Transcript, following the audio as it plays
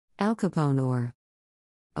Al Capone or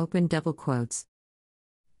open double quotes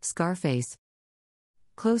Scarface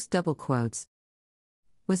close double quotes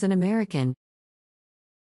was an American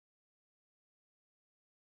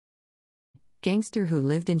gangster who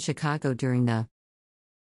lived in Chicago during the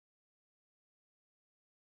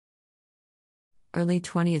early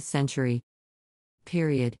 20th century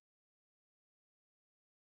period.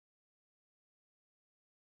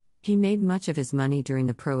 He made much of his money during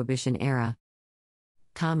the Prohibition era,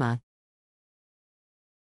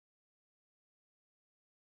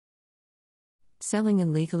 selling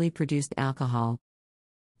illegally produced alcohol,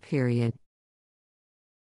 period.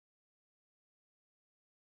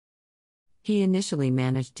 He initially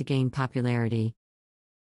managed to gain popularity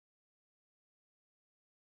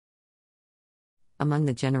among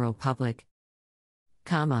the general public,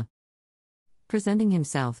 presenting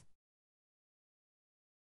himself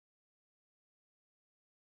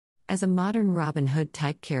as a modern Robin Hood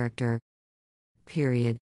type character,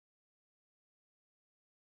 period.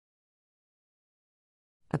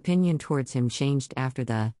 Opinion towards him changed after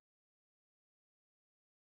the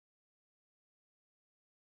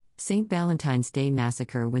St. Valentine's Day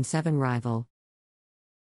massacre when 7 rival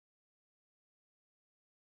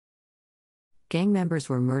gang members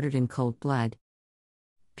were murdered in cold blood,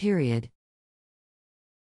 period.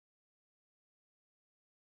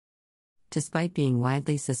 Despite being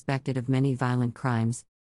widely suspected of many violent crimes,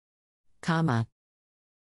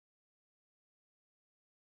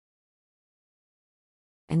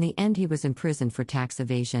 in the end he was imprisoned for tax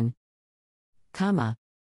evasion,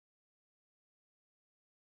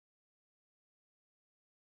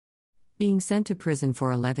 being sent to prison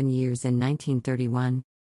for 11 years in 1931,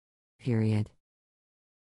 period.